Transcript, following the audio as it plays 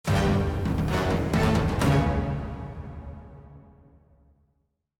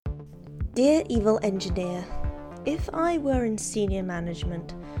Dear Evil Engineer, if I were in senior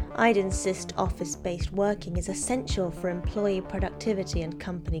management, I'd insist office-based working is essential for employee productivity and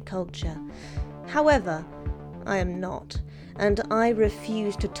company culture. However, I am not, and I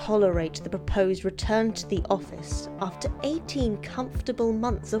refuse to tolerate the proposed return to the office after 18 comfortable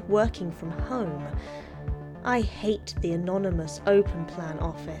months of working from home. I hate the anonymous openplan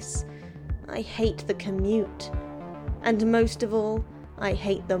office. I hate the commute. And most of all, I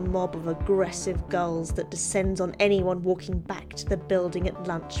hate the mob of aggressive gulls that descends on anyone walking back to the building at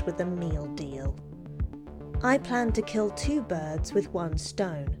lunch with a meal deal. I plan to kill 2 birds with 1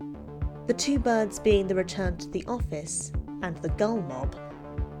 stone. The 2 birds being the return to the office and the gull mob,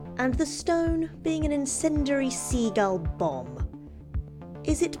 and the stone being an incendiary seagull bomb.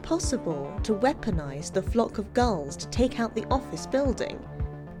 Is it possible to weaponise the flock of gulls to take out the office building?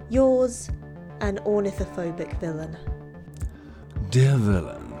 Yours, an ornithophobic villain. Dear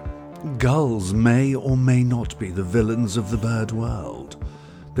villain, gulls may or may not be the villains of the bird world.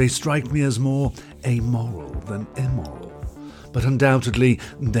 They strike me as more amoral than immoral, but undoubtedly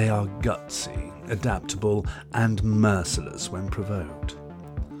they are gutsy, adaptable and merciless when provoked.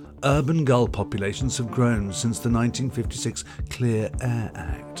 Urban gull populations have grown since the 1956 Clear Air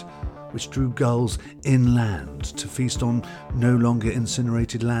Act, which drew gulls inland to feast on no longer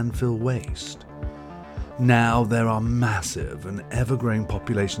incinerated landfill waste. Now there are massive and ever-growing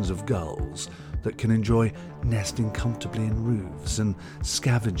populations of gulls that can enjoy nesting comfortably in roofs and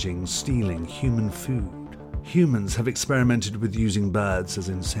scavenging, stealing human food. Humans have experimented with using birds as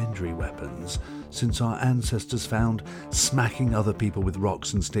incendiary weapons since our ancestors found smacking other people with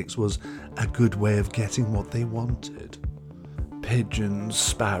rocks and sticks was a good way of getting what they wanted. Pigeons,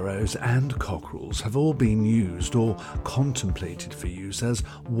 sparrows and cockerels have all been used or contemplated for use as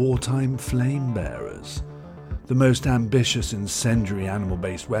wartime flame bearers. The most ambitious incendiary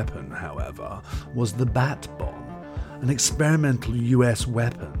animal-based weapon, however, was the bat bomb, an experimental US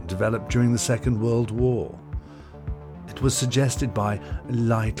weapon developed during the Second World War. It was suggested by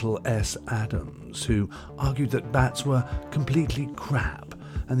Lytle S. Adams, who argued that bats were completely crap,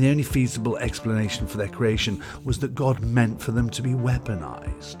 and the only feasible explanation for their creation was that God meant for them to be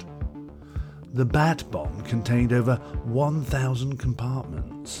weaponized. The bat bomb contained over 1,000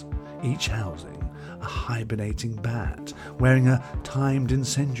 compartments, each housing a hibernating bat wearing a timed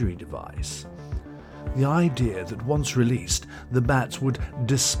incendiary device. The idea that once released, the bats would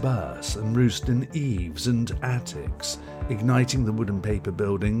disperse and roost in eaves and attics, igniting the wood and paper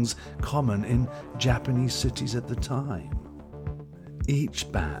buildings common in Japanese cities at the time.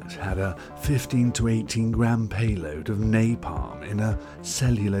 Each bat had a 15 to 18 gram payload of napalm in a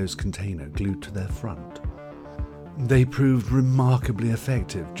cellulose container glued to their front. They proved remarkably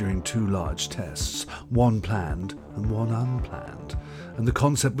effective during 2 large tests, one planned and one unplanned, and the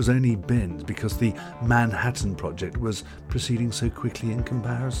concept was only binned because the Manhattan Project was proceeding so quickly in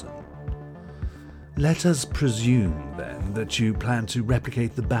comparison. Let us presume, then, that you plan to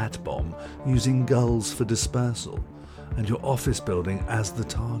replicate the bat bomb using gulls for dispersal, and your office building as the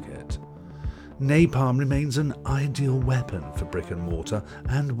target. Napalm remains an ideal weapon for brick and mortar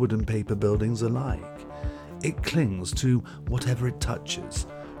and wood and paper buildings alike. It clings to whatever it touches,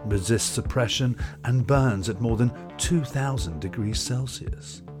 resists suppression, and burns at more than 2,000 degrees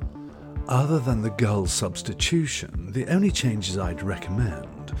Celsius. Other than the gull substitution, the only changes I'd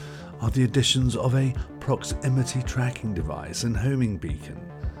recommend are the additions of a proximity tracking device and homing beacon.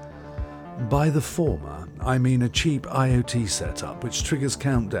 By the former, I mean a cheap IoT setup which triggers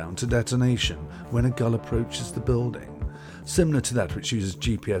countdown to detonation when a gull approaches the building, similar to that which uses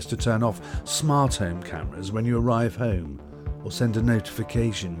GPS to turn off smart home cameras when you arrive home, or send a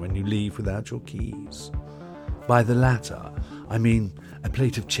notification when you leave without your keys. By the latter, I mean a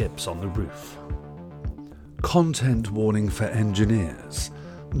plate of chips on the roof. Content warning for engineers.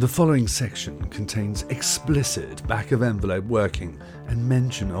 The following section contains explicit back-of-envelope working and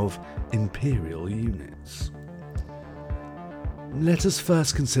mention of imperial units. Let us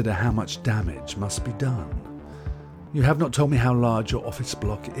first consider how much damage must be done. You have not told me how large your office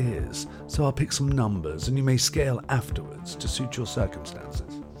block is, so I'll pick some numbers and you may scale afterwards to suit your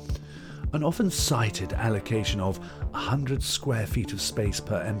circumstances. An often cited allocation of 100 square feet of space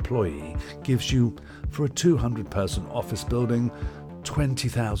per employee gives you, for a 200-person office building,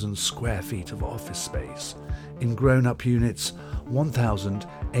 20,000 square feet of office space. In grown-up units,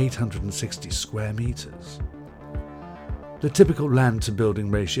 1,860 square metres. The typical land-to-building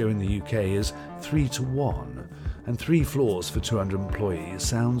ratio in the UK is 3 to 1, and 3 floors for 200 employees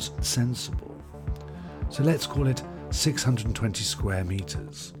sounds sensible. So let's call it 620 square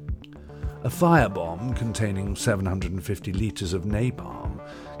metres. A firebomb containing 750 litres of napalm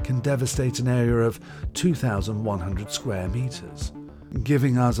can devastate an area of 2,100 square metres,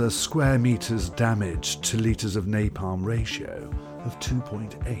 giving us a square metres damage to litres of napalm ratio of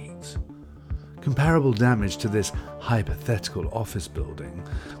 2.8. Comparable damage to this hypothetical office building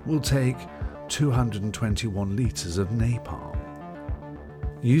will take 221 litres of napalm.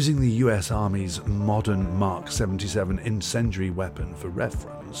 Using the US Army's modern Mark 77 incendiary weapon for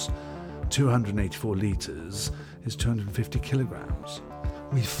reference, 284 litres is 250 kilograms.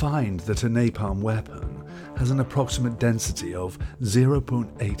 We find that a napalm weapon has an approximate density of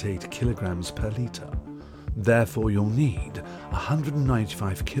 0.88 kilograms per litre. Therefore, you'll need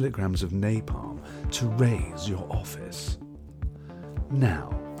 195 kilograms of napalm to raise your office.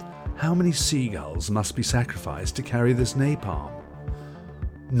 Now, how many seagulls must be sacrificed to carry this napalm?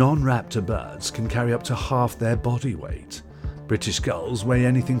 Non-raptor birds can carry up to half their body weight. British gulls weigh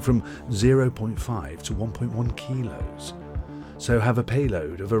anything from 0.5 to 1.1 kilos, so have a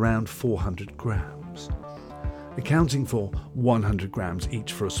payload of around 400 grams. Accounting for 100 grams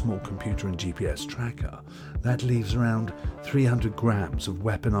each for a small computer and GPS tracker, that leaves around 300 grams of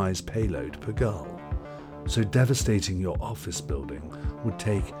weaponized payload per gull. So devastating your office building would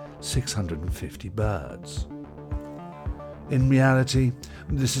take 650 birds. In reality,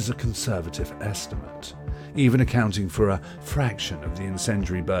 this is a conservative estimate, even accounting for a fraction of the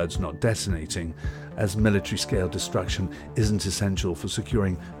incendiary birds not detonating, as military-scale destruction isn't essential for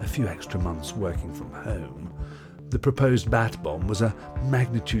securing a few extra months working from home. The proposed bat bomb was a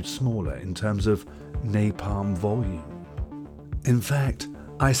magnitude smaller in terms of napalm volume. In fact,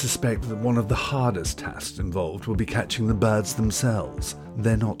 I suspect that one of the hardest tasks involved will be catching the birds themselves.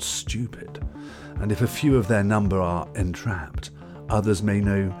 They're not stupid, and if a few of their number are entrapped, others may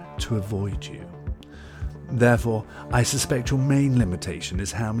know to avoid you. Therefore, I suspect your main limitation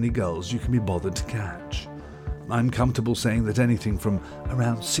is how many gulls you can be bothered to catch. I'm comfortable saying that anything from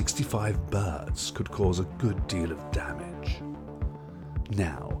around 65 birds could cause a good deal of damage.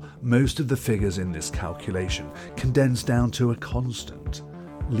 Now, most of the figures in this calculation condense down to a constant,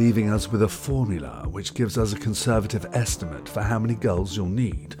 leaving us with a formula which gives us a conservative estimate for how many gulls you'll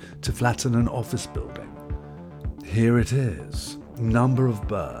need to flatten an office building. Here it is. Number of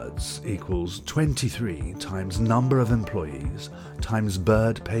birds equals 23 times number of employees times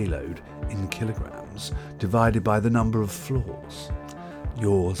bird payload in kilograms divided by the number of floors.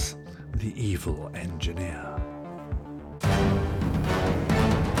 Yours, the evil engineer.